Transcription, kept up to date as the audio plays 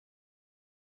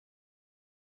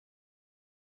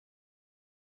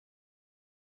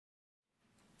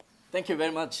Thank you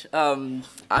very much. I'm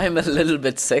a little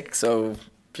bit sick, so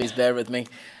please bear with me.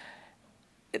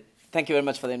 Thank you very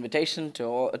much for the invitation to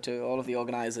all of the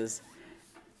organizers.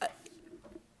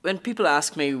 When people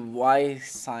ask me why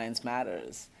science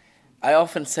matters, I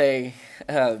often say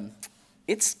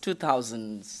it's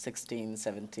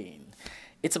 2016-17.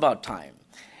 It's about time.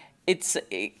 It's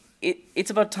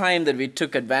about time that we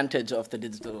took advantage of the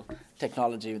digital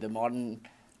technology, the modern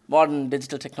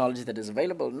digital technology that is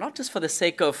available, not just for the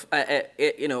sake of,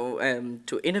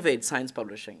 to innovate science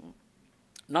publishing,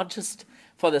 not just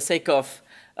for the sake of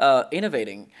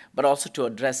innovating, but also to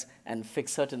address and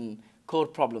fix certain core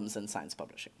problems in science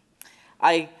publishing.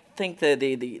 I think that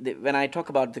when I talk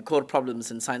about the core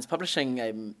problems in science publishing,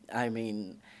 I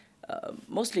mean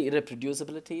mostly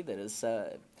reproducibility. There is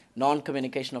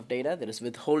non-communication of data. There is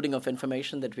withholding of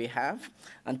information that we have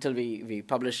until we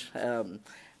publish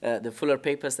the fuller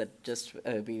papers that just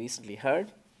we recently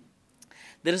heard.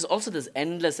 There is also this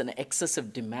endless and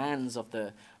excessive demands of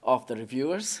the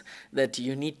reviewers that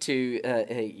you need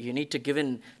to give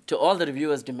in to all the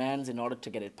reviewers' demands in order to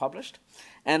get it published,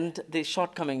 and the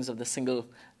shortcomings of the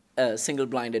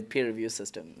single-blinded peer review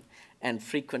system and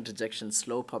frequent rejection,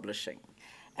 slow publishing.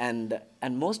 And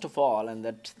most of all, and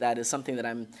that is something that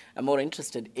I'm more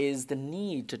interested, is the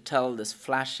need to tell this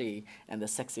flashy and the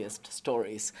sexiest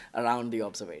stories around the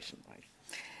observation. Right?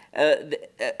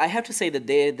 I have to say that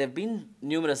there have been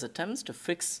numerous attempts to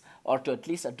fix or to at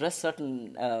least address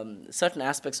certain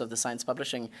aspects of the science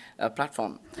publishing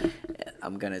platform.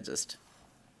 I'm going to just...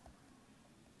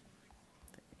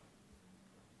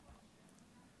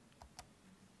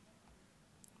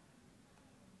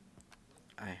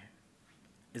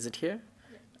 Is it here?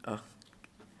 Yeah. Oh.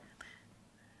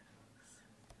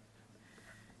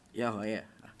 Yeah, oh, yeah.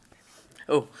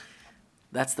 Oh,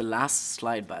 that's the last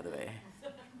slide, by the way.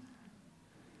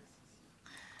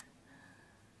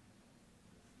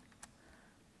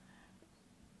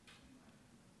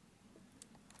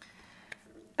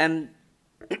 And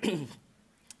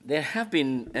there have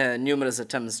been numerous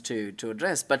attempts to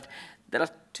address, but there are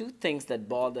two things that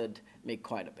bothered me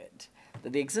quite a bit.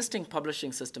 That the existing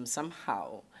publishing system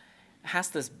somehow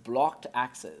has this blocked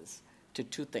access to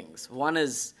two things. One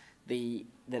is there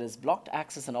is blocked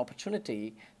access and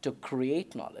opportunity to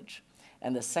create knowledge,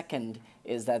 and the second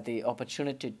is that the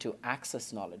opportunity to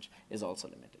access knowledge is also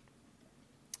limited.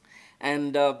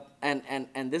 And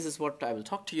this is what I will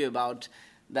talk to you about.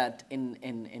 That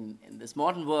in this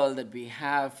modern world that we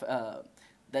have.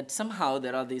 That somehow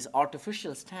there are these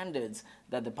artificial standards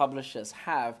that the publishers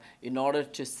have in order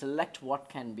to select what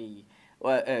can be,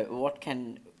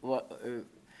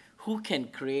 who can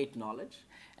create knowledge,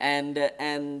 and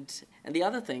the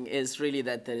other thing is really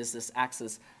that there is this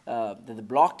access, the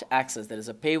blocked access. There is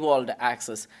a paywalled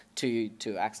access to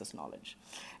access knowledge,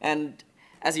 and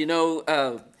as you know.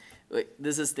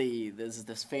 This is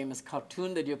this famous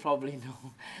cartoon that you probably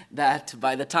know, that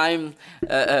by the time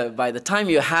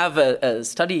you have a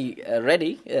study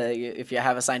ready, if you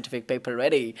have a scientific paper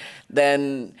ready,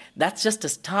 then that's just the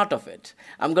start of it.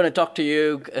 I'm going to talk to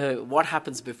you what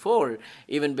happens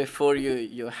even before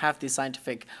you have the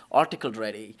scientific article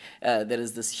ready. There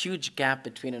is this huge gap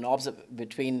between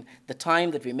the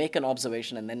time that we make an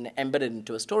observation and then embed it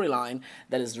into a storyline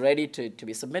that is ready to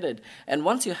be submitted. And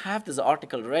once you have this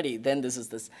article ready, then this is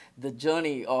the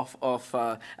journey of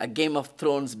a Game of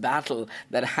Thrones battle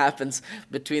that happens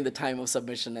between the time of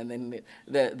submission and then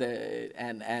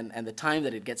the time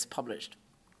that it gets published.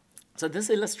 So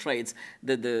this illustrates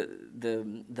the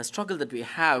struggle that we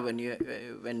have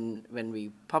when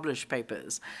we publish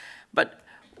papers. But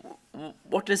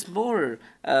what is more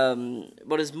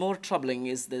troubling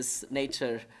is this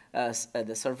Nature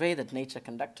the survey that Nature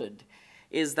conducted.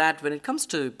 Is that when it comes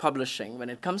to publishing, when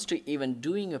it comes to even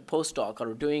doing a postdoc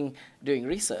or doing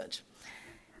research,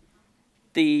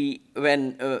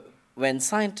 when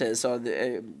scientists or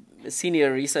the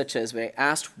senior researchers were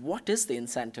asked what is the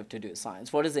incentive to do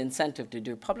science, what is the incentive to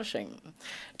do publishing,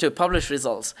 to publish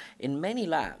results, in many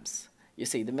labs, you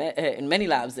see, in many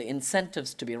labs the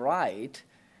incentives to be right,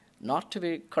 not to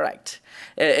be correct.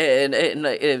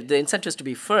 The incentives to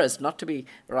be first, not to be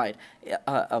right,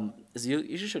 is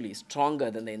usually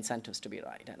stronger than the incentives to be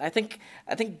right. And I think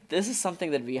this is something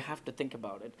that we have to think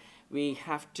about it. We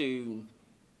have to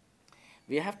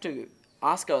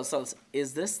ask ourselves: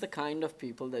 is this the kind of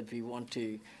people that we want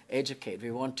to educate?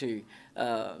 We want to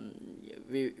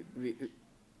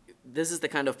this is the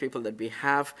kind of people that we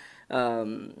have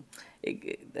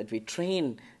that we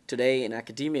train today in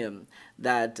academia,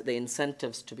 that the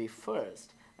incentives to be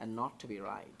first and not to be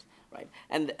right,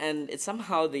 and it's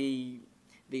somehow the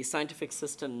scientific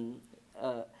system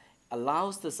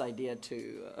allows this idea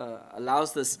to,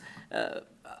 allows this,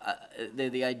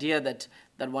 the idea that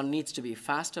one needs to be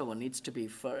faster, one needs to be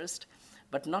first,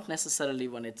 but not necessarily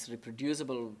when it's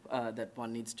reproducible, that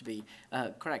one needs to be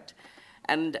correct.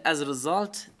 And as a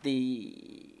result,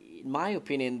 in my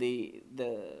opinion,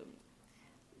 the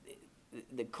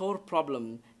core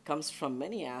problem comes from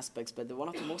many aspects, but one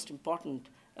of the most important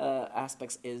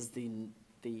aspects is the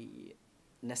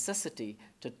necessity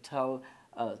to tell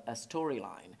a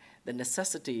storyline, the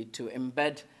necessity to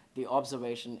embed the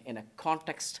observation in a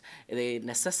context, the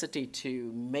necessity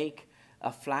to make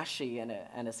a flashy and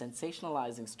a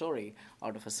sensationalizing story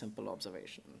out of a simple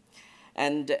observation.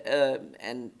 And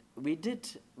we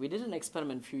did an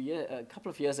experiment a couple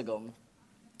of years ago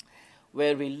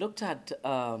where we looked at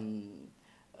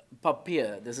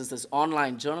PubPeer. This is this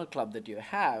online journal club that you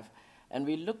have, and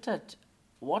we looked at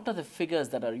what are the figures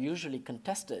that are usually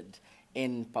contested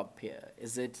in PubPeer.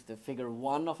 Is it the figure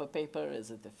 1 of a paper?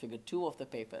 Is it the figure 2 of the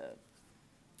paper?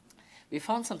 We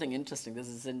found something interesting. This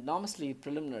is enormously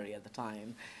preliminary at the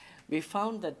time. We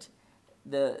found that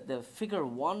the figure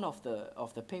 1 of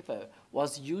the paper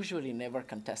was usually never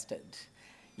contested.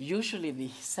 Usually the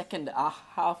second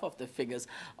half of the figures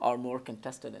are more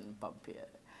contested in PubPeer.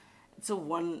 So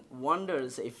one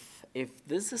wonders if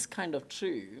this is kind of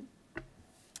true,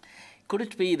 could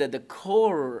it be that the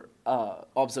core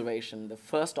observation, the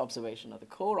first observation, or the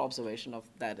core observation of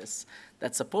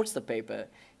that supports the paper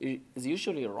is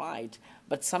usually right,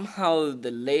 but somehow the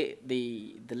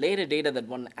later data that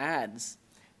one adds,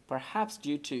 perhaps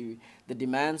due to the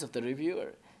demands of the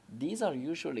reviewer, these are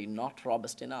usually not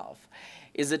robust enough.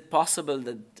 Is it possible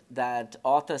that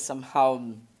authors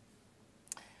somehow,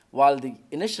 while the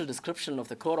initial description of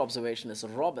the core observation is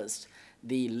robust,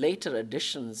 the later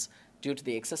additions, due to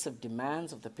the excessive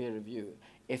demands of the peer review,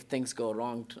 if things go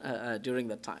wrong during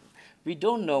that time? We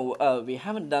don't know. We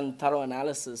haven't done thorough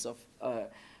analysis of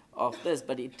this,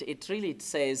 but it really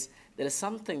says there is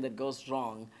something that goes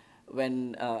wrong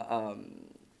when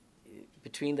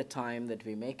between the time that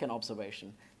we make an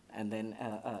observation and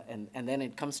then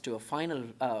it comes to a final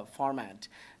format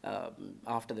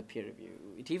after the peer review.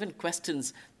 It even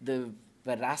questions the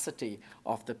veracity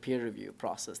of the peer review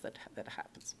process that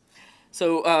happens.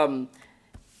 So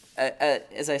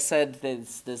as I said,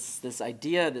 there's this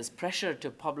idea, this pressure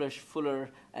to publish fuller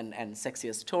and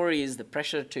sexier stories, the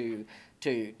pressure to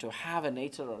have a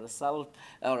Nature or a Cell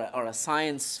or a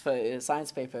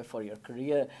science paper for your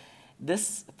career.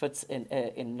 This puts in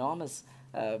enormous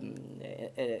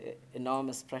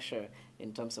pressure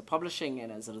in terms of publishing,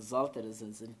 and as a result, there is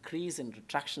this increase in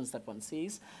retractions that one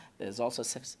sees. There's also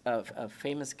a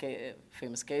famous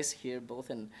case here, both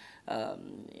in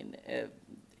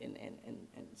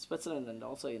Switzerland and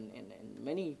also in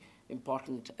many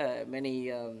important,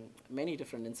 many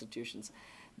different institutions.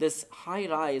 This high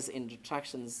rise in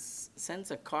retractions sends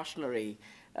a cautionary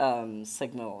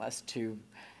signal as to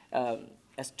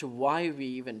why we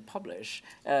even publish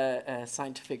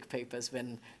scientific papers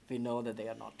when we know that they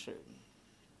are not true.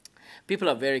 People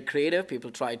are very creative.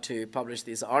 People try to publish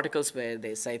these articles where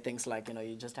they say things like,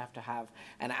 you just have to have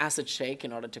an acid shake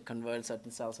in order to convert certain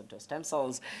cells into stem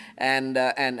cells, and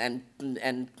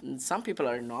some people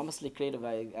are enormously creative.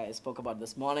 I spoke about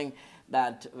this morning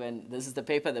that when this is the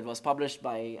paper that was published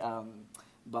by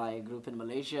a group in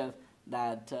Malaysia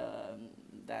that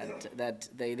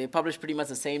they published pretty much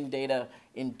the same data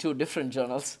in 2 different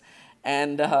journals,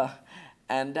 and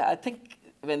I think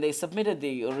when they submitted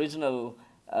the original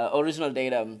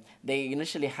data, they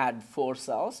initially had 4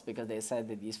 cells because they said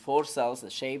that these 4 cells, the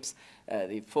shapes,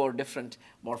 the 4 different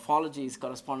morphologies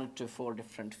corresponded to 4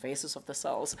 different faces of the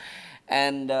cells.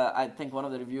 And I think one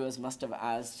of the reviewers must have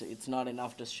asked, it's not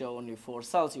enough to show only 4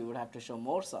 cells, you would have to show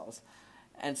more cells.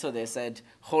 And so they said,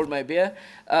 hold my beer.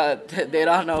 There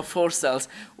are now 4 cells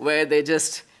where they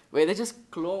just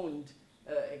cloned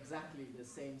exactly the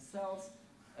same cells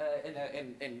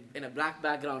in a black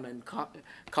background and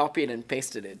copied and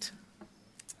pasted it.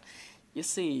 You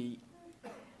see,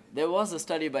 there was a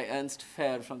study by Ernst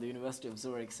Fehr from the University of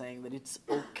Zurich saying that it's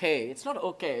okay. It's not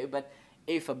okay, but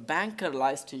if a banker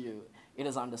lies to you, it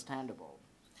is understandable.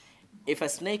 If a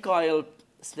snake oil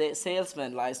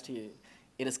salesman lies to you,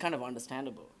 it is kind of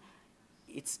understandable.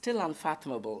 It's still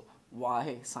unfathomable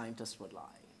why scientists would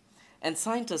lie. And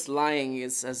scientists lying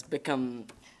has become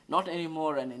not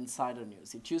anymore an insider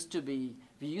news. It used to be,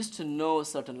 we used to know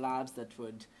certain labs that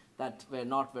were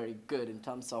not very good in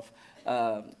terms of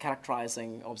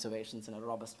characterizing observations in a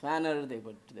robust manner. They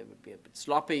would be a bit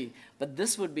sloppy, but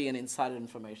this would be an insider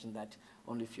information that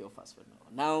only few of us would know.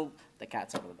 Now the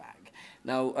cat's out of the bag.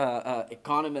 Now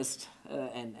economists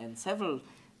and several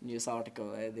news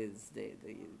article,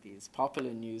 these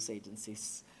popular news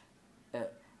agencies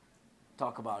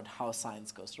talk about how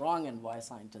science goes wrong and why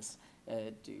scientists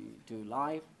do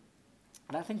lie.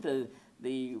 And I think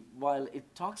while it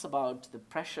talks about the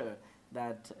pressure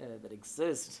that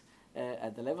exists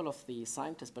at the level of the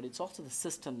scientists, but it's also the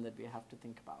system that we have to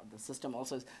think about. The system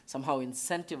also somehow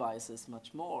incentivizes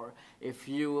much more if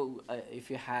you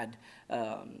had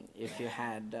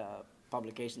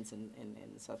publications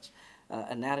in such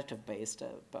a narrative-based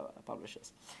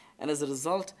publishers. And as a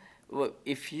result,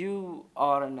 if you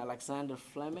are an Alexander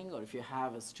Fleming, or if you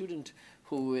have a student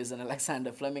who is an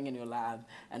Alexander Fleming in your lab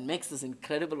and makes this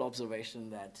incredible observation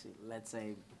that, let's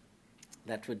say,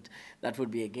 that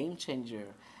would be a game changer,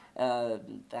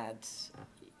 that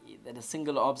a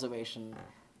single observation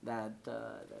that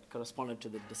corresponded to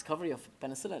the discovery of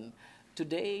penicillin,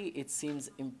 today it seems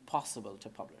impossible to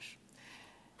publish.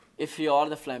 If you are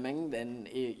the Fleming, then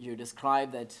you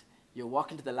describe that you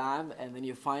walk into the lab and then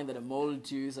you find that a mold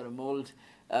juice or a mold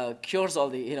cures all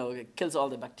the, kills all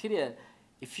the bacteria.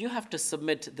 If you have to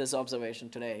submit this observation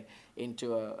today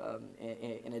into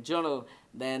in a journal,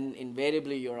 then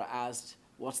invariably you're asked,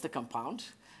 what's the compound?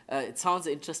 It sounds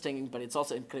interesting, but it's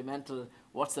also incremental.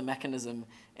 What's the mechanism?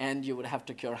 And you would have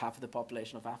to cure half of the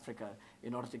population of Africa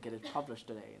in order to get it published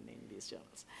today in these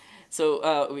journals.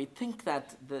 So we think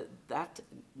that that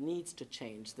needs to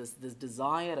change. This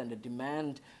desire and the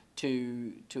demand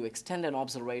to extend an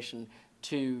observation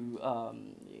to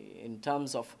in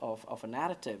terms of a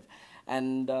narrative,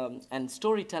 and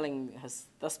storytelling has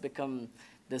thus become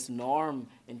this norm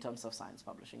in terms of science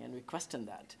publishing, and we question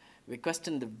that. We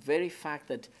question the very fact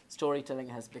that storytelling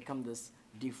has become this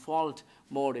default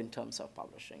mode in terms of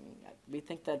publishing. We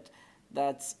think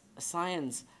that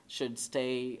science should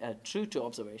stay true to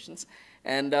observations,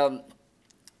 and on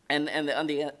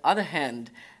the other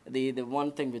hand, the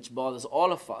one thing which bothers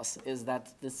all of us is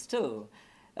that there's still,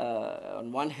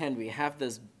 on one hand, we have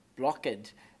this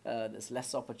blockade, this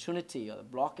less opportunity or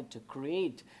blockade to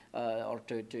create or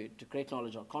to create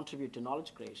knowledge or contribute to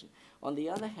knowledge creation. On the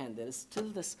other hand, there is still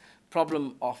this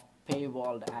problem of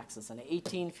paywalled access. An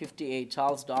 1858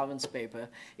 Charles Darwin's paper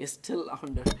is still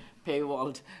under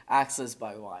paywalled access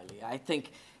by Wiley. I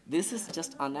think this is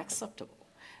just unacceptable.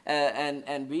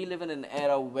 And we live in an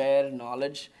era where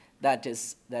knowledge that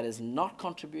is not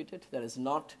contributed, that is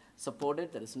not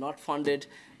supported, that is not funded,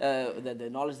 the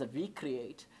knowledge that we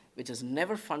create, which is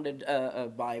never funded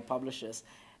by publishers,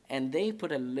 and they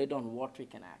put a lid on what we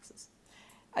can access.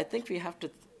 I think we have to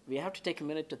take a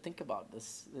minute to think about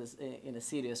this in a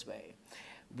serious way.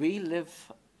 We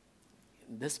live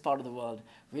in this part of the world.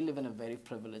 We live in a very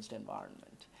privileged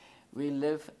environment. We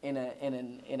live in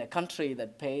a country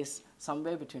that pays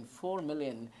somewhere between $4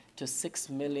 million to $6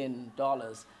 million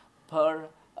per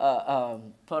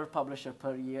publisher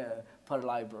per year per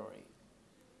library.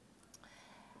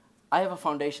 I have a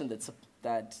foundation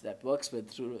that works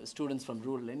with students from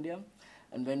rural India,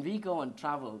 and when we go and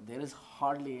travel, there is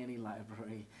hardly any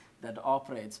library that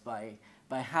operates by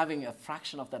having a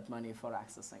fraction of that money for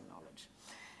accessing knowledge.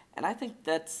 And I think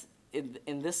that's,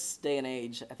 in this day and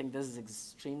age, I think this is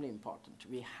extremely important.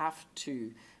 We have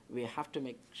to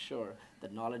make sure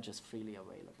that knowledge is freely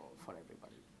available for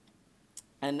everybody.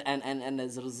 And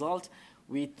as a result,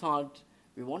 we thought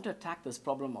we want to attack this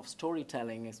problem of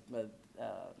storytelling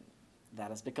that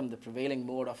has become the prevailing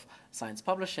mode of science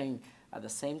publishing. At the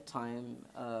same time,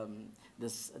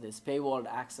 this paywalled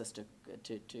access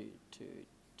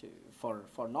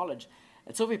for knowledge,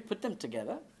 and so we put them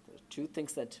together. There are two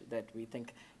things that we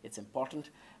think it's important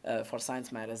for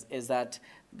ScienceMatters is that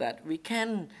we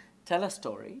can tell a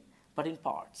story, but in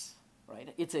parts,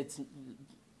 right?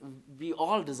 We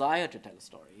all desire to tell a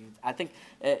story. I think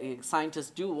scientists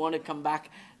do want to come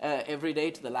back every day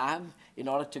to the lab in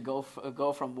order to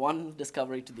go from one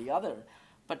discovery to the other.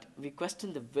 But we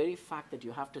question the very fact that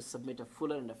you have to submit a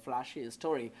fuller and a flashier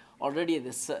story already at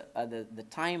the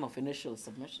time of initial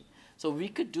submission. So we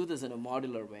could do this in a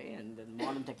modular way, and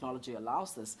modern technology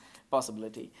allows this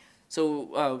possibility.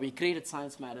 So we created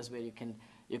ScienceMatters, where you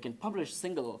can publish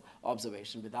single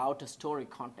observation without a story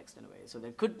context in a way. So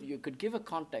you could give a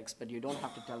context, but you don't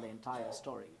have to tell the entire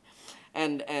story.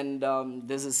 And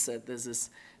this is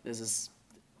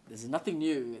nothing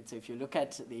new. If you look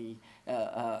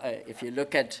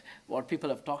at what people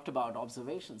have talked about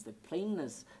observations, the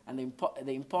plainness and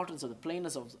the importance of the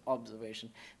plainness of observation,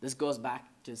 this goes back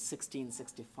to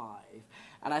 1665.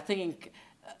 And I think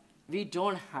we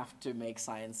don't have to make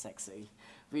science sexy.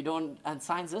 And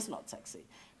science is not sexy.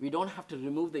 We don't have to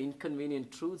remove the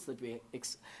inconvenient truths that we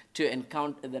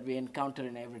encounter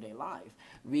in everyday life.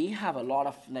 We have a lot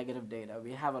of negative data.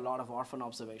 We have a lot of orphan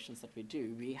observations that we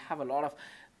do. We have a lot of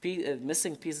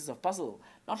missing pieces of puzzle,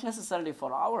 not necessarily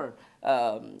for our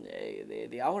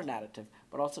our narrative,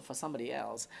 but also for somebody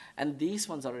else. And these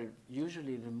ones are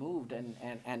usually removed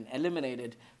and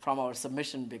eliminated from our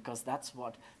submission because that's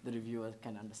what the reviewer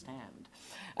can understand.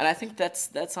 And I think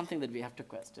that's something that we have to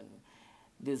question.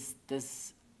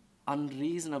 This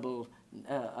unreasonable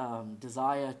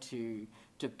desire to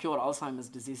cure Alzheimer's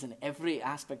disease in every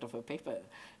aspect of a paper.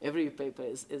 Every paper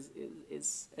is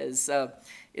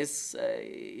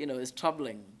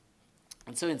troubling.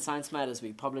 And so in ScienceMatters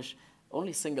we publish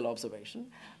only single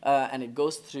observation, and it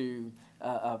goes through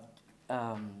a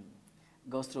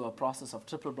process of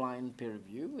triple-blind peer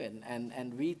review,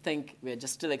 and we think we're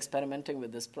just still experimenting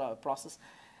with this process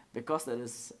because there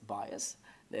is bias.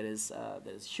 There is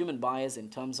human bias in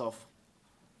terms of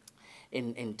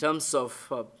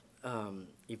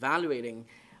evaluating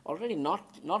already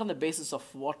not on the basis of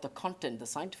what the content, the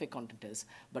scientific content is,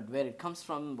 but where it comes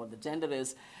from, what the gender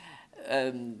is.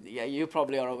 Yeah, you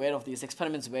probably are aware of these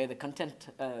experiments where the content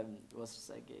was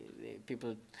like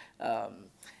people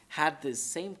had the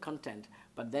same content,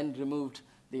 but then removed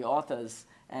the authors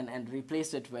and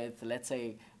replaced it with, let's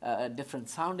say, a different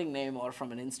sounding name or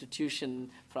from an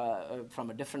institution, from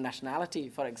a different nationality,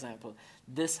 for example.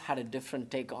 This had a different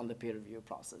take on the peer review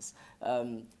process.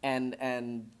 And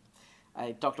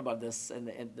I talked about this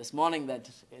this morning, that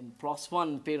in PLOS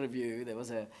One peer review, there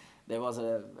was a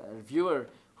reviewer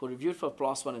who reviewed for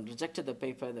PLOS One and rejected the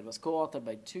paper that was co-authored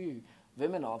by 2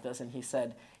 women authors, and he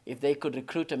said if they could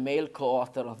recruit a male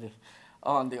co-author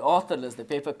on the author list, the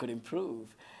paper could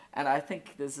improve. And I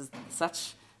think this is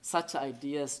such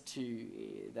ideas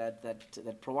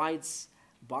that provides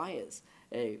bias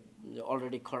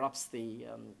already corrupts the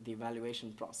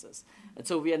evaluation process. And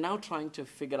so we are now trying to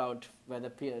figure out whether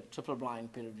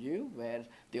triple-blind peer review, where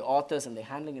the authors and the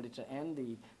handling editor and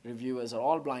the reviewers are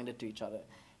all blinded to each other,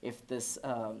 if this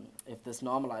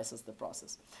normalizes the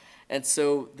process. And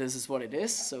so this is what it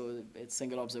is. So it's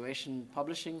single observation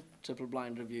publishing,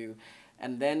 triple-blind review.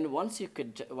 And then once you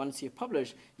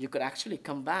publish, you could actually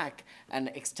come back and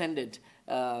extend it,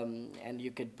 and you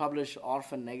could publish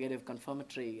orphan, negative,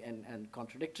 confirmatory, and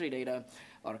contradictory data,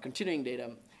 or continuing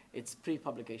data. It's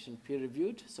pre-publication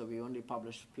peer-reviewed, so we only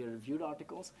publish peer-reviewed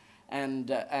articles, and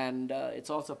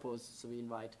it's also posted, so we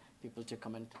invite people to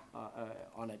comment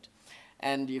on it.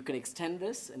 And you can extend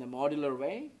this in a modular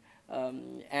way,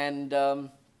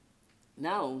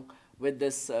 now with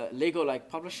this Lego-like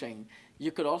publishing,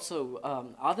 you could also,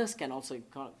 others can also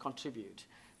contribute.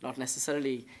 Not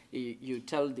necessarily you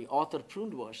tell the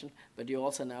author-pruned version, but you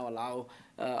also now allow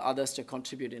others to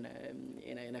contribute in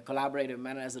a collaborative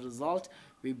manner. As a result,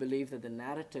 we believe that the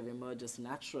narrative emerges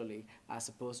naturally as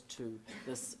opposed to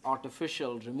this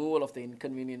artificial removal of the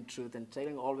inconvenient truth and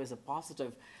telling always a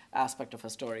positive aspect of a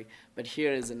story. But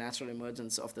here is a natural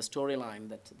emergence of the storyline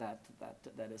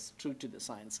that is true to the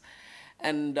science.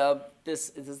 And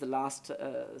this is the last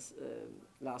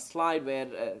slide, where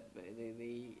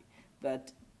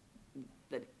that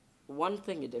one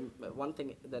thing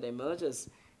that emerges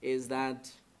is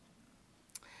that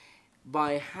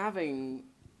by having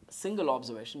single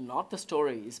observation, not the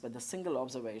stories, but the single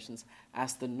observations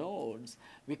as the nodes,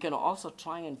 we can also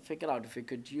try and figure out if we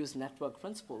could use network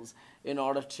principles in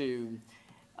order to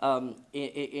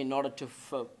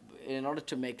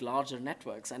make larger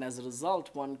networks. And as a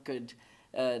result, one could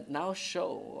now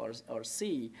show or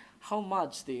see how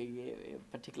much a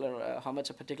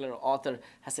particular author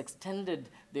has extended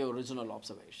the original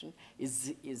observation.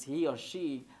 Is he or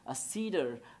she a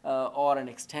seeder or an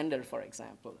extender, for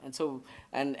example? And so,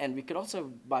 and we could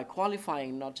also, by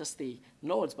qualifying not just the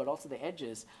nodes but also the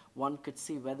edges, one could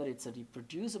see whether it's a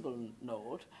reproducible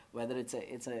node, whether it's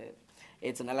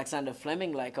an Alexander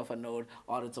Fleming-like of a node,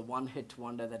 or it's a one-hit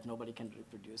wonder that nobody can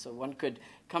reproduce. So one could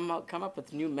come up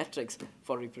with new metrics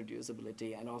for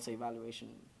reproducibility and also evaluation.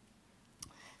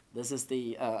 This is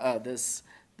the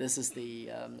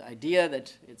idea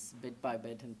that it's bit by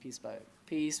bit and piece by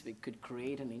piece. We could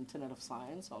create an internet of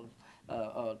science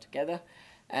all together.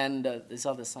 And these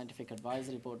are the scientific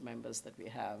advisory board members that we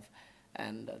have.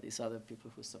 And these are the people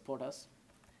who support us.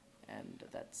 And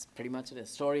that's pretty much it.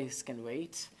 Stories can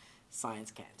wait.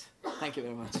 Science can't. Thank you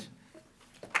very much.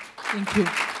 Thank you.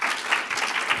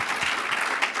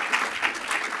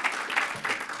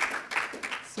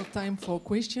 So time for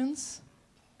questions.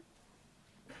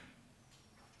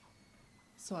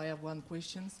 So I have one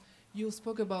question. You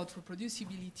spoke about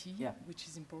reproducibility, yeah, which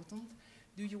is important.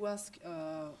 Do you ask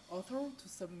author to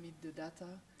submit the data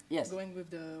Yes. going with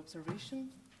the observation?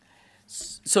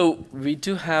 So we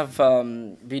do have,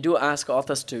 we do ask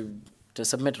authors to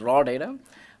submit raw data,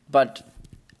 but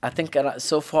I think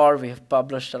so far we have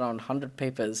published around 100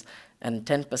 papers, and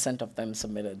 10% of them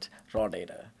submitted raw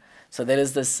data. So there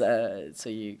is this, it's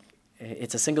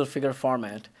a single figure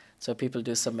format, so people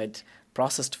do submit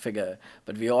processed figure,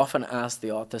 but we often ask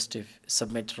the authors to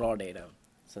submit raw data,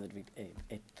 so that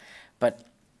but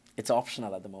it's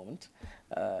optional at the moment.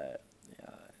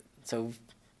 So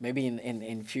maybe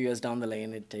in few years down the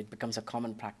lane, it becomes a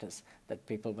common practice that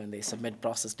people, when they submit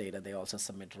processed data, they also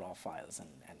submit raw files and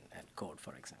code,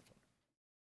 for example.